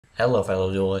Hello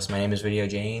fellow duelists, my name is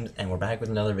VideoJames, and we're back with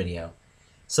another video.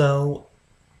 So,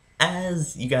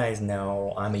 as you guys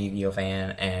know, I'm a Yu-Gi-Oh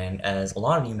fan, and as a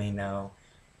lot of you may know,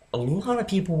 a lot of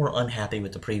people were unhappy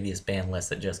with the previous ban list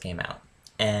that just came out.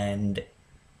 And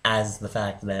as the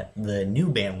fact that the new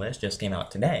ban list just came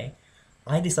out today,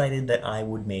 I decided that I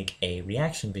would make a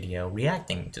reaction video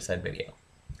reacting to said video.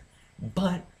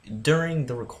 But during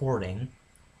the recording,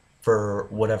 for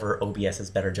whatever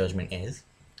OBS's better judgment is,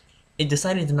 it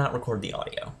decided to not record the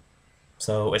audio.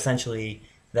 So essentially,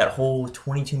 that whole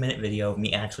 22-minute video of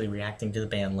me actually reacting to the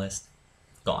ban list,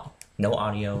 gone. No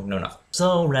audio, no nothing.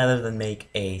 So rather than make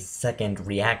a second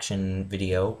reaction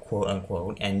video, quote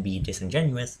unquote, and be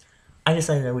disingenuous, I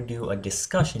decided I would do a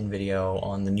discussion video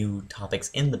on the new topics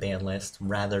in the ban list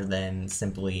rather than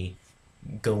simply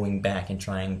going back and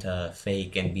trying to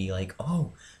fake and be like,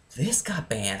 oh, this got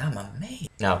banned, I'm amazed.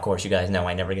 Now, of course, you guys know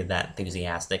I never get that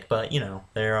enthusiastic, but, you know,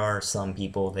 there are some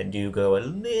people that do go a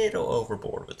little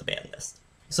overboard with the ban list.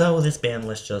 So this ban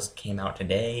list just came out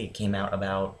today. It came out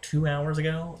about 2 hours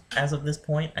ago as of this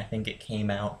point. I think it came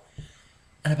out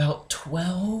at about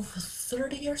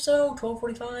 12:30 or so,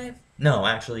 12:45? No,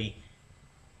 actually,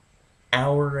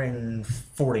 hour and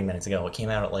 40 minutes ago. It came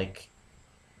out at like,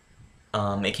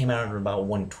 it came out at about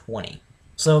 1:20.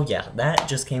 So yeah, that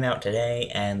just came out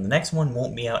today, and the next one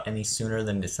won't be out any sooner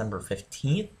than December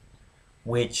 15th,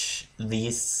 which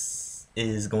this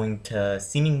is going to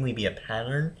seemingly be a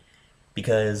pattern,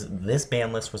 because this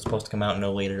ban list was supposed to come out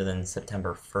no later than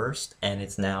September 1st, and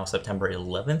it's now September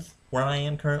 11th where I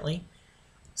am currently.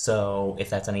 So if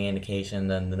that's any indication,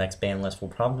 then the next ban list will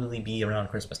probably be around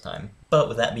Christmas time. But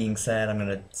with that being said, I'm going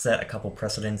to set a couple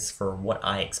precedents for what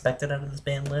I expected out of this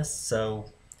ban list. So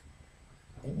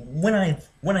when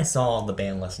I saw the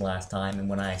ban list last time, and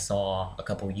when I saw a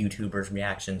couple YouTubers'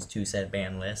 reactions to said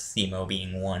ban list, Simo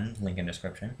being one, link in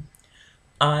description,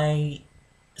 I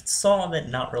saw that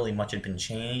not really much had been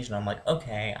changed, and I'm like,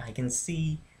 okay, I can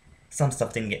see some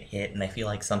stuff didn't get hit, and I feel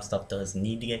like some stuff does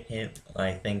need to get hit.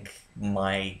 I think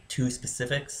my two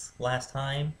specifics last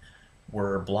time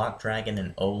were Block Dragon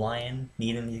and O-Lion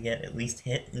needing to get at least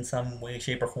hit in some way,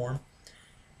 shape, or form.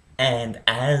 And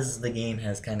as the game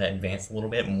has kind of advanced a little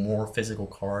bit, more physical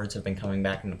cards have been coming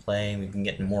back into play, and we've been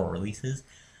getting more releases.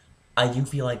 I do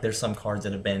feel like there's some cards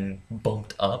that have been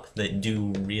bumped up that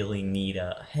do really need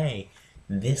a, hey,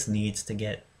 this needs to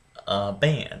get a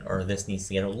ban, or this needs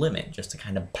to get a limit, just to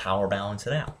kind of power balance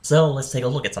it out. So let's take a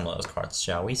look at some of those cards,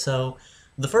 shall we? So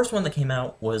the first one that came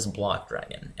out was Block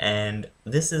Dragon, and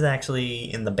this is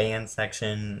actually in the ban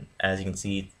section, as you can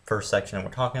see, first section that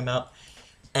we're talking about.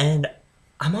 And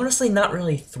I'm honestly not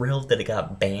really thrilled that it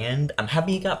got banned. I'm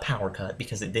happy it got power cut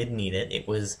because it did need it. It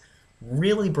was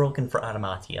really broken for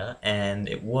Automatia, and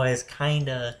it was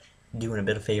kinda doing a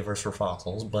bit of favors for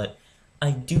fossils, but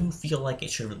I do feel like it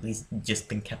should have at least just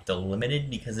been kept limited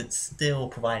because it still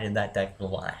provided that deck with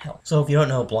a lot of help. So if you don't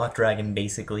know, Block Dragon,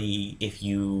 basically, if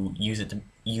you use it to,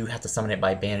 you have to summon it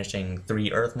by banishing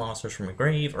 3 Earth monsters from your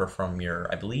grave, or from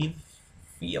your, I believe,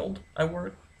 field,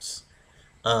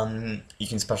 you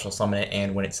can special summon it,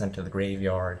 and when it's sent to the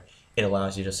graveyard, it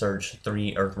allows you to search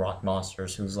 3 Earth Rock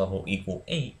monsters whose level equal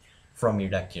 8 from your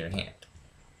deck to your hand.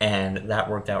 And that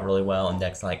worked out really well in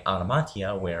decks like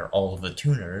Automatia, where all of the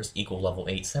tuners equal level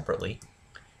 8 separately,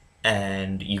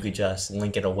 and you could just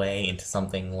link it away into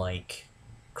something like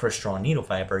Crystron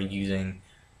Needlefiber using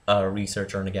a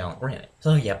Researcher and a Gallant Granite.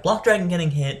 So yeah, Block Dragon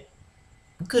getting hit,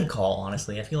 good call,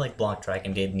 honestly. I feel like Block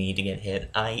Dragon did need to get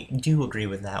hit. I do agree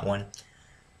with that one.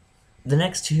 The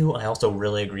next two I also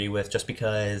really agree with, just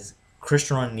because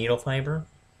Crystron Needlefiber,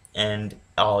 and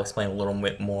I'll explain a little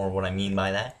bit more what I mean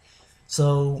by that.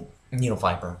 So,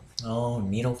 Needlefiber. Oh,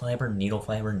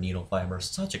 Needlefiber,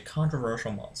 such a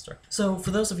controversial monster. So,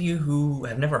 for those of you who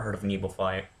have never heard of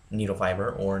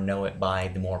Needlefiber, or know it by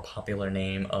the more popular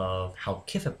name of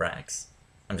Halqifibrax,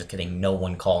 I'm just kidding, no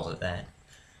one calls it that.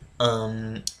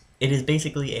 It is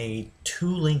basically a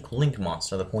 2-link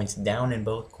monster that points down in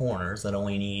both corners that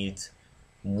only needs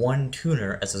 1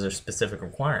 tuner as a specific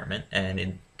requirement, and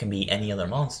it can be any other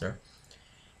monster.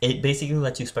 It basically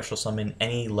lets you special summon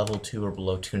any level 2 or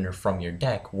below tuner from your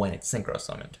deck when it's link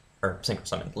summoned.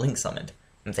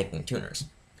 I'm thinking tuners.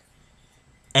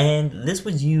 And this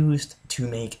was used to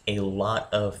make a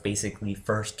lot of basically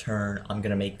first turn, I'm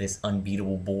gonna make this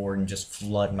unbeatable board and just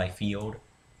flood my field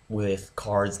with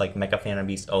cards like Mecha Phantom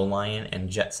Beast O-Lion and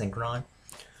Jet Synchron,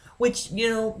 which, you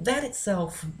know, that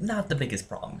itself, not the biggest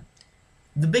problem.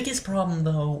 The biggest problem,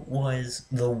 though, was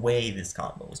the way this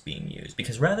combo was being used,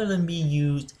 because rather than be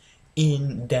used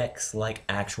in decks like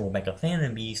actual Mecha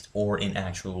Phantom Beast or in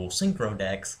actual Synchro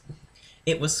decks,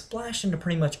 It was splashed into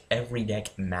pretty much every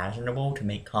deck imaginable to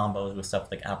make combos with stuff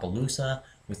like Appaloosa,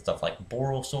 with stuff like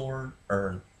Boral Sword,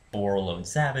 or Boral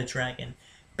Savage Dragon.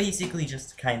 Basically just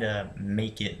to kind of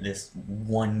make it this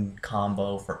one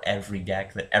combo for every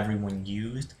deck that everyone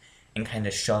used and kind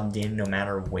of shoved in no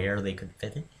matter where they could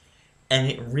fit it. And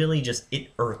it really just, it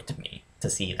irked me to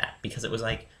see that, because it was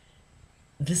like,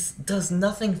 this does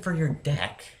nothing for your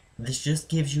deck. This just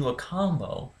gives you a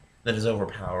combo that is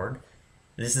overpowered.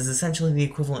 This is essentially the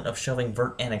equivalent of shoving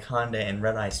Vert Anaconda and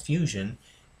Red Eyes Fusion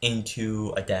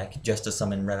into a deck just to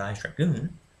summon Red Eyes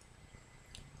Dragoon.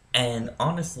 And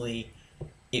honestly,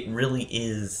 it really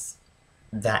is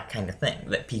that kind of thing,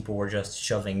 that people were just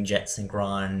shoving Jet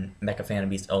Synchron, Mecha Phantom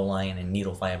Beast O-Lion, and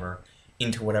Needle Fiber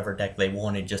into whatever deck they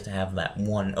wanted just to have that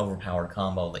one overpowered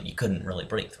combo that you couldn't really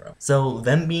break through. So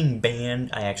them being banned,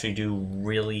 I actually do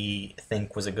really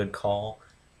think was a good call.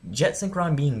 Jet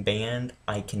Synchron being banned,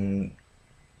 I can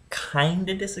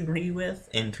kinda disagree with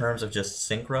in terms of just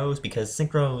Synchros, because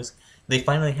Synchros, they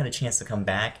finally had a chance to come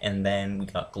back, and then we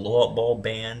got Glow Up Ball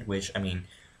banned, which, I mean,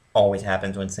 always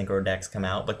happens when Synchro decks come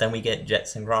out, but then we get Jet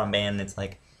Synchron banned, and it's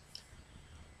like,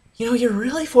 you know, you're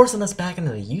really forcing us back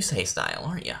into the Yusei style,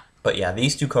 aren't you? But yeah,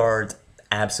 these two cards,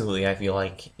 absolutely, I feel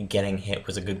like getting hit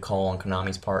was a good call on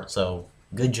Konami's part, so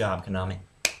good job, Konami.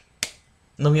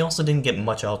 And then we also didn't get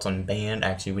much else on banned.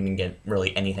 Actually, we didn't get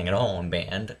really anything at all on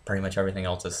banned. Pretty much everything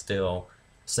else is still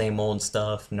same old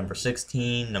stuff. Number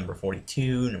 16, number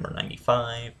 42, number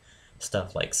 95.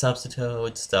 Stuff like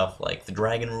Substitute, stuff like the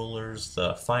Dragon Rulers,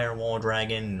 the Firewall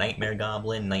Dragon, Nightmare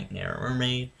Goblin, Nightmare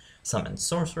Mermaid, Summon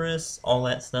Sorceress, all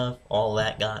that stuff. All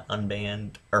that got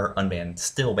unbanned, or unbanned,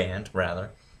 still banned, rather.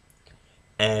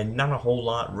 And not a whole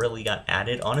lot really got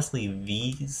added. Honestly,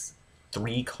 these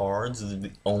 3 cards is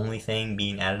the only thing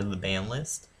being added to the ban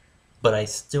list, but I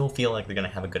still feel like they're going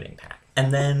to have a good impact.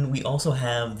 And then we also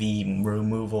have the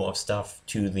removal of stuff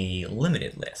to the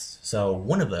limited list. So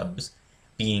one of those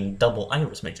being Double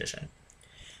Iris Magician.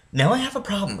 Now I have a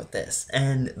problem with this,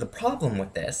 and the problem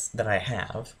with this that I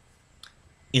have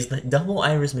is that Double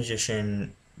Iris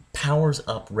Magician powers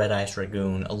up Red Eyes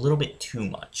Dragoon a little bit too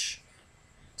much.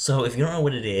 So if you don't know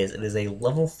what it is a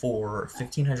level 4,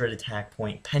 1500 attack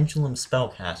point Pendulum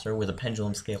Spellcaster with a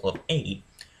Pendulum Scale of 8,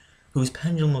 whose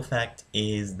Pendulum effect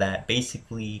is that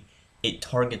basically it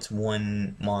targets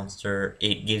one monster,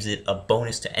 it gives it a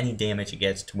bonus to any damage it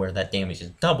gets to where that damage is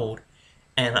doubled,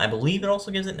 and I believe it also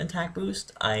gives it an attack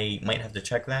boost. I might have to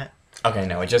check that. Okay,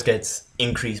 no, it just gets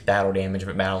increased battle damage if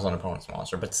it battles an opponent's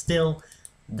monster, but still,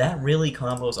 that really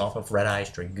combos off of Red Eyes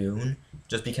Dragoon,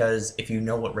 just because if you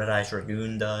know what Red Eyes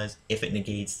Dragoon does, if it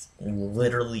negates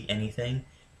literally anything,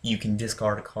 you can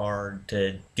discard a card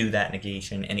to do that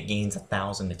negation, and it gains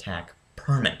 1000 attack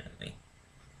permanently.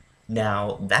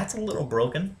 Now, that's a little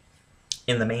broken,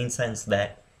 in the main sense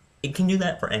that it can do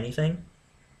that for anything,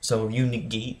 so if you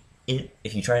negate it,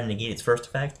 if you try to negate its first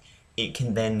effect, it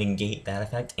can then negate that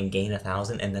effect and gain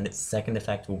 1000, and then its second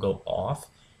effect will go off,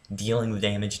 dealing the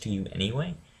damage to you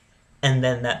anyway. And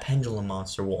then that Pendulum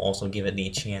monster will also give it the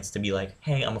chance to be like,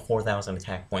 hey, I'm a 4000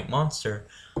 attack point monster,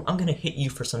 I'm going to hit you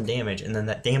for some damage, and then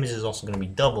that damage is also going to be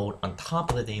doubled on top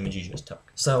of the damage you just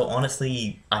took. So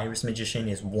honestly, Iris Magician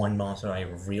is one monster I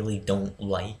really don't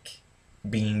like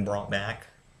being brought back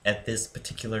at this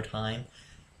particular time.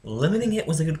 Limiting it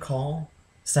was a good call.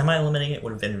 Semi-limiting it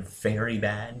would have been very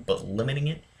bad, but limiting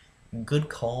it, good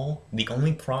call. The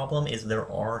only problem is there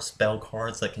are spell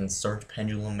cards that can search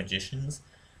Pendulum Magicians,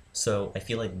 so I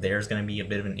feel like there's going to be a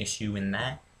bit of an issue in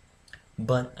that,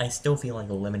 but I still feel like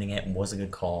limiting it was a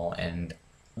good call, and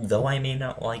though I may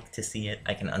not like to see it,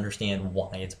 I can understand why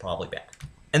it's probably back.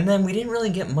 And then we didn't really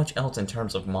get much else in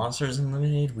terms of monsters in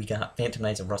Limited. We got Phantom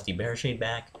Knights of Rusty Bearshade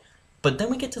back, but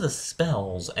then we get to the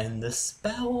spells, and the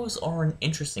spells are an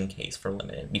interesting case for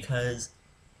Limited, because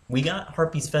we got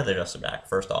Harpy's Feather Duster back,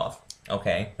 first off.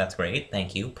 Okay, that's great,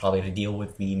 thank you. Probably to deal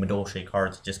with the Madolche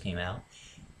cards that just came out,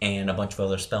 and a bunch of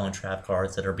other spell and trap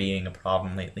cards that are being a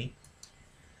problem lately.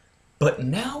 But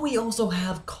now we also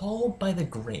have Called by the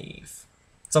Grave,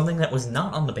 something that was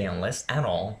not on the ban list at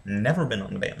all, never been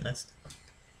on the ban list,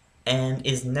 and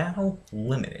is now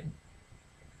limited.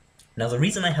 Now the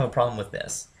reason I have a problem with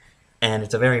this, and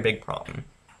it's a very big problem,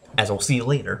 as we'll see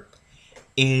later,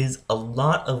 is a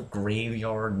lot of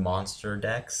graveyard monster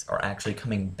decks are actually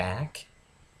coming back,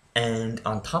 and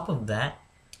on top of that,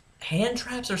 hand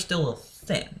traps are still a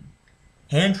thing.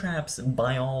 Hand traps,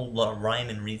 by all rhyme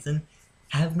and reason,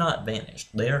 have not vanished.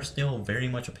 They are still very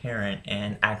much apparent,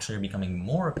 and actually are becoming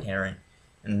more apparent.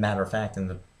 And matter of fact, in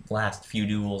the last few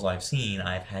duels I've seen,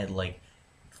 I've had like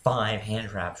 5 hand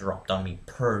traps dropped on me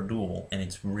per duel, and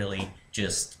it's really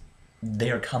just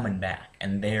they're coming back,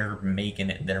 and they're making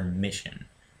it their mission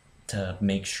to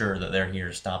make sure that they're here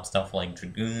to stop stuff like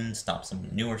Dragoon, stop some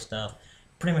newer stuff,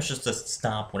 pretty much just to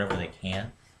stop whatever they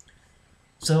can.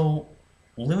 So,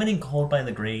 limiting Called by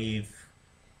the Grave,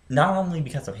 not only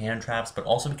because of hand traps, but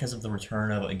also because of the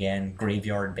return of, again,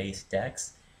 graveyard-based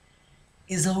decks,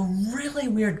 is a really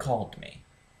weird call to me.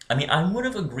 I mean, I would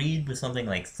have agreed with something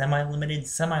like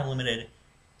semi-limited,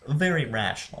 very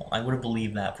rational. I would have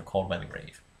believed that for Called by the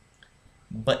Grave.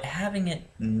 But having it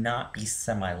not be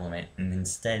semi-limit and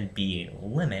instead be a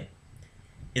limit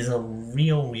is a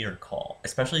real weird call,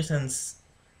 especially since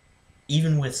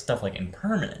even with stuff like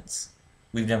Impermanence,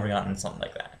 we've never gotten something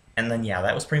like that. And then yeah,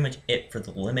 that was pretty much it for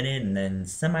the limited, and then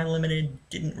semi-limited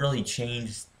didn't really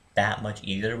change that much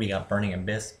either. We got Burning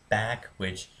Abyss back,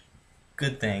 which,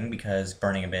 good thing, because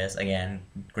Burning Abyss, again,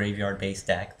 graveyard-based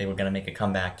deck, they were going to make a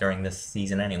comeback during this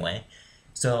season anyway.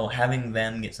 So having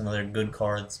them get some of their good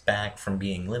cards back from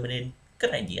being limited,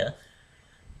 good idea.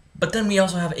 But then we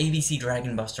also have ABC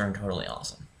Dragon Buster and Totally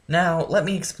Awesome. Now, let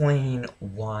me explain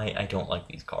why I don't like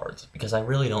these cards, because I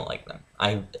really don't like them.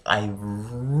 I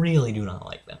really do not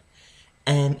like them.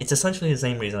 And it's essentially the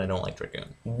same reason I don't like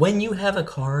Dragoon. When you have a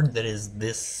card that is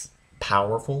this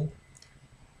powerful,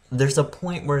 there's a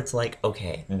point where it's like,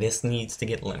 okay, this needs to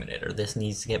get limited, or this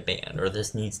needs to get banned, or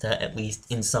this needs to at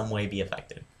least in some way be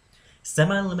affected.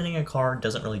 Semi-limiting a card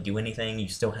doesn't really do anything. You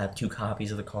still have 2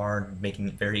 copies of the card, making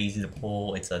it very easy to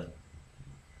pull. It's a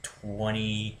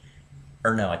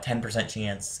 10%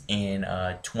 chance in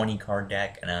a 20 card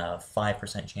deck and a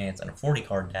 5% chance in a 40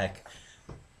 card deck.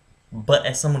 But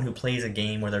as someone who plays a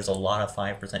game where there's a lot of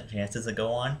 5% chances that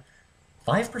go on,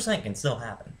 5% can still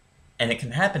happen. And it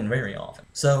can happen very often.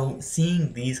 So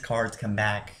seeing these cards come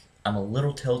back, I'm a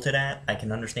little tilted at. I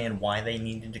can understand why they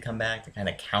needed to come back to kind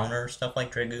of counter stuff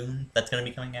like Dragoon that's going to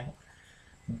be coming out.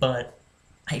 But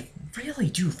I really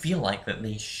do feel like that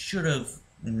they should have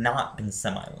not been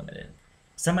semi-limited.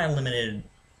 Semi-limited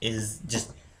is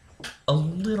just a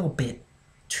little bit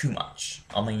too much.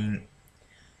 I mean,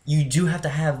 you do have to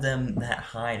have them that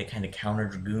high to kind of counter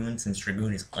Dragoon, since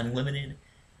Dragoon is unlimited.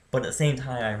 But at the same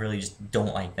time, I really just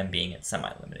don't like them being at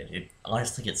semi-limited.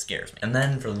 Honestly, it scares me. And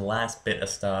then for the last bit of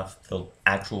stuff, the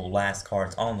actual last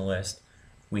cards on the list,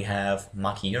 we have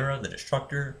Makiura, the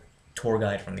Destructor, Tour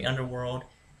Guide from the Underworld,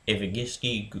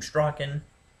 Evigishki Gustraken,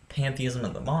 Pantheism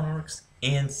of the Monarchs,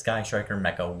 and Sky Striker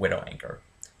Mecha Widow Anchor.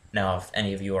 Now, if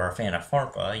any of you are a fan of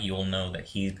Farfa, you'll know that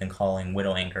he's been calling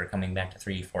Widow Anchor coming back to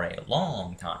 3 for a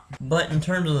long time. But in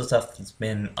terms of the stuff that's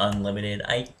been unlimited,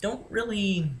 I don't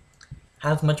really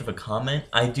have much of a comment.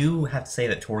 I do have to say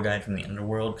that Tour Guide from the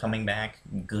Underworld coming back,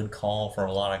 good call for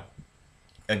a lot of,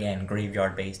 again,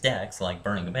 graveyard-based decks like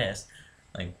Burning Abyss.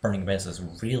 Like, Burning Abyss is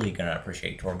really gonna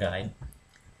appreciate Tour Guide.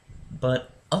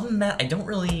 But other than that, I don't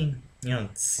really,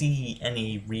 see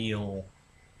any real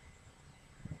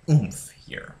oomph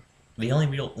here. The only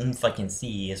real oomph I can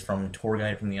see is from Tour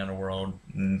Guide from the Underworld,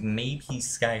 maybe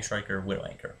Sky Striker, Widow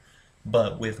Anchor.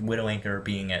 But with Widow Anchor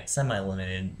being at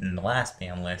semi-limited in the last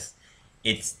ban list,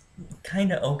 it's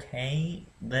kind of okay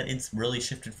that it's really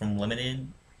shifted from limited,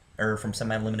 or from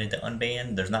semi-limited to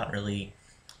unbanned. There's not really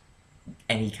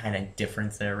any kind of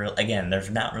difference there. Again, there's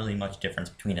not really much difference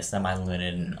between a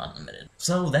semi-limited and unlimited.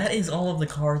 So that is all of the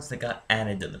cards that got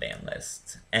added to the ban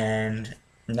list. And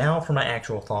now for my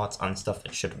actual thoughts on stuff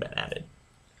that should have been added.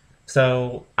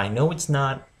 So, I know it's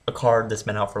not a card that's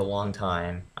been out for a long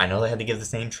time. I know they had to give the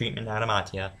same treatment to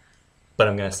Adamantia, but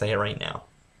I'm going to say it right now.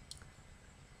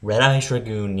 Red Eyes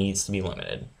Dragoon needs to be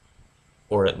limited,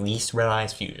 or at least Red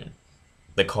Eyes Fusion.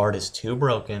 The card is too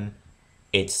broken,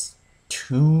 it's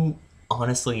too,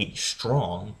 honestly,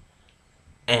 strong,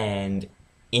 and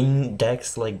in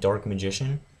decks like Dark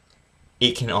Magician,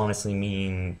 it can honestly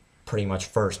mean pretty much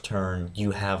first turn,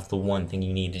 you have the one thing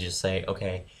you need to just say,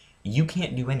 okay, you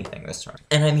can't do anything this turn.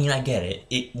 And I mean, I get it.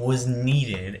 It was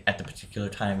needed at the particular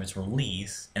time of its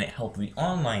release, and it helped the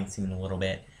online scene a little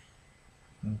bit,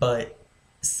 but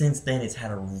since then, it's had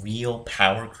a real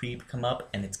power creep come up,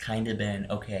 and it's kind of been,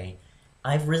 okay,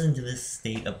 I've risen to this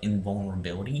state of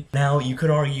invulnerability. Now, you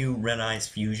could argue Red Eyes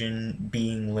Fusion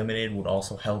being limited would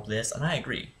also help this, and I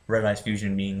agree. Red Eyes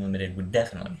Fusion being limited would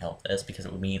definitely help this, because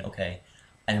it would mean, okay,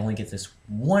 I only get this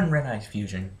one Red Eyes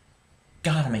Fusion,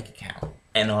 gotta make it count.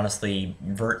 And honestly,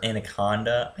 Vert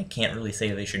Anaconda, I can't really say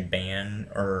they should ban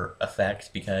or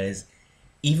affect, because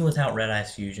even without Red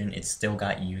Eyes Fusion, it's still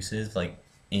got uses, like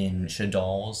in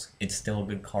Shadal's, it's still a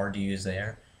good card to use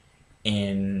there.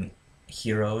 In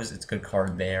Heroes, it's a good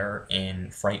card there.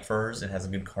 In Fright Furs, it has a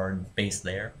good card base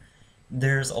there.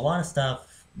 There's a lot of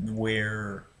stuff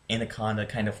where Anaconda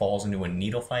kind of falls into a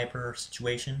Needle Fiber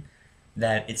situation,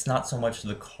 that it's not so much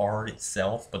the card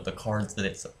itself, but the cards that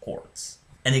it supports.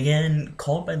 And again,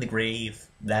 Called by the Grave,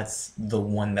 that's the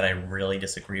one that I really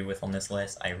disagree with on this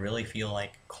list. I really feel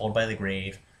like Called by the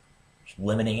Grave,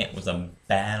 limiting it was a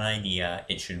bad idea.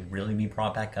 It should really be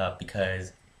brought back up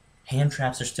because hand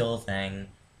traps are still a thing.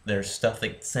 There's stuff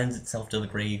that sends itself to the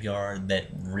graveyard that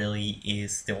really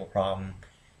is still a problem.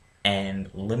 And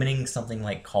limiting something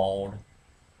like Called,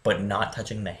 but not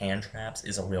touching the hand traps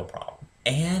is a real problem.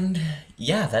 And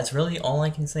yeah, that's really all I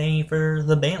can say for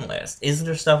the ban list. Is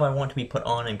there stuff I want to be put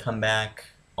on and come back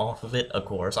off of it? Of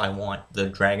course, I want the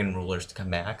Dragon Rulers to come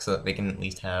back so that they can at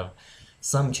least have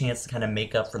some chance to kind of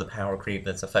make up for the power creep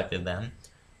that's affected them.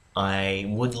 I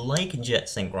would like Jet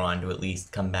Synchron to at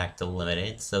least come back to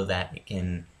Limited so that it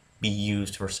can be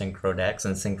used for Synchro decks,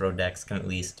 and Synchro decks can at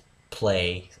least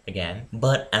play again.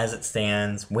 But as it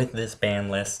stands, with this ban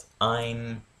list,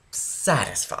 I'm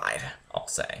satisfied, I'll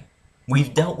say.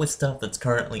 We've dealt with stuff that's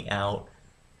currently out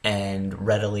and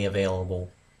readily available,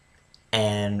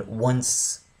 and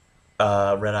once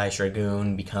Red Eye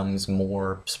Dragoon becomes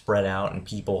more spread out and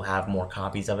people have more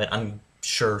copies of it, I'm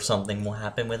sure something will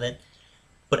happen with it.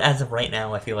 But as of right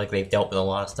now, I feel like they've dealt with a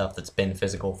lot of stuff that's been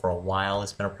physical for a while.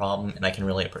 It's been a problem, and I can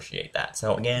really appreciate that.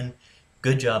 So again,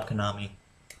 good job, Konami.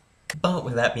 But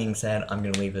with that being said, I'm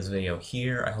going to leave this video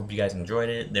here. I hope you guys enjoyed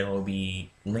it. There will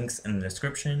be links in the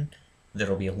description. There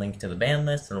will be a link to the ban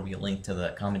list. There will be a link to the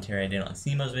commentary I did on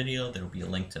Simo's video. There will be a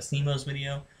link to Simo's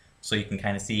video. So you can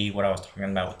kind of see what I was talking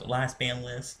about with the last ban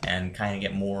list and kind of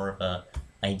get more of a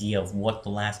idea of what the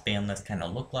last ban list kind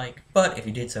of looked like. But if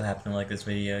you did so happen to like this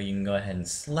video, you can go ahead and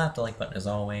slap the like button as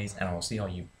always, and I will see all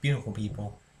you beautiful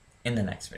people in the next video.